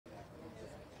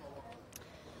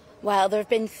Well, there have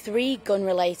been 3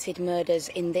 gun-related murders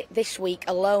in this week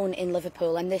alone in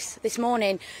Liverpool, and this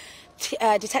morning,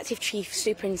 Detective Chief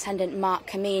Superintendent Mark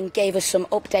Kameen gave us some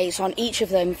updates on each of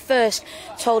them. First,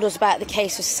 told us about the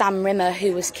case of Sam Rimmer,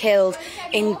 who was killed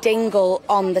in Dingle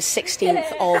on the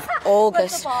 16th of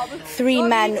August. 3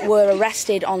 men were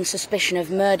arrested on suspicion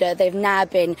of murder. They've now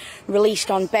been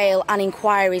released on bail and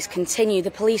inquiries continue.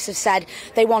 The police have said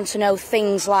they want to know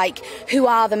things like who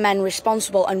are the men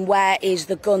responsible and where is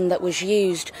the gun that was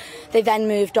used. They then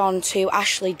moved on to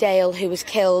Ashley Dale, who was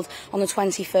killed on the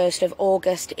 21st of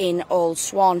August in Old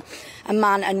Swan. A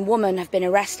man and woman have been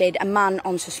arrested, a man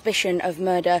on suspicion of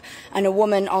murder and a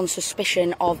woman on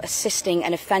suspicion of assisting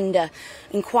an offender.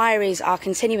 Inquiries are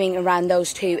continuing around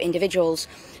those 2 individuals.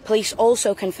 Police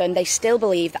also confirmed they still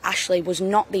believe that Ashley was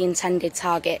not the intended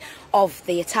target of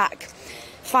the attack.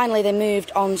 Finally, they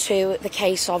moved on to the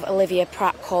case of Olivia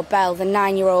Pratt-Korbel, the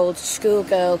 9-year-old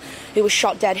schoolgirl who was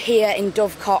shot dead here in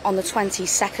Dovecot on the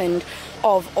 22nd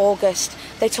of August.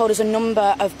 They told us a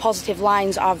number of positive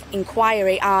lines of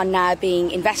inquiry are now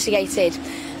being investigated.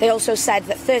 They also said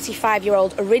that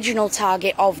 35-year-old original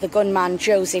target of the gunman,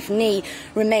 Joseph Nee,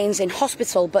 remains in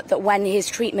hospital, but that when his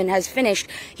treatment has finished,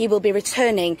 he will be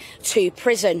returning to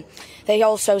prison. They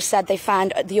also said they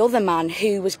found the other man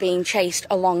who was being chased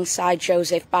alongside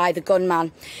Joseph by the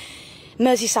gunman.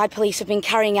 Merseyside police have been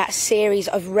carrying out a series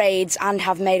of raids and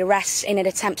have made arrests in an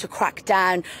attempt to crack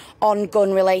down on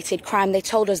gun-related crime. They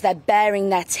told us they're baring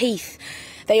their teeth.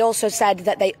 They also said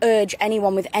that they urge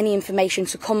anyone with any information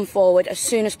to come forward as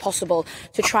soon as possible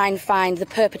to try and find the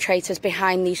perpetrators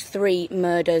behind these 3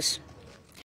 murders.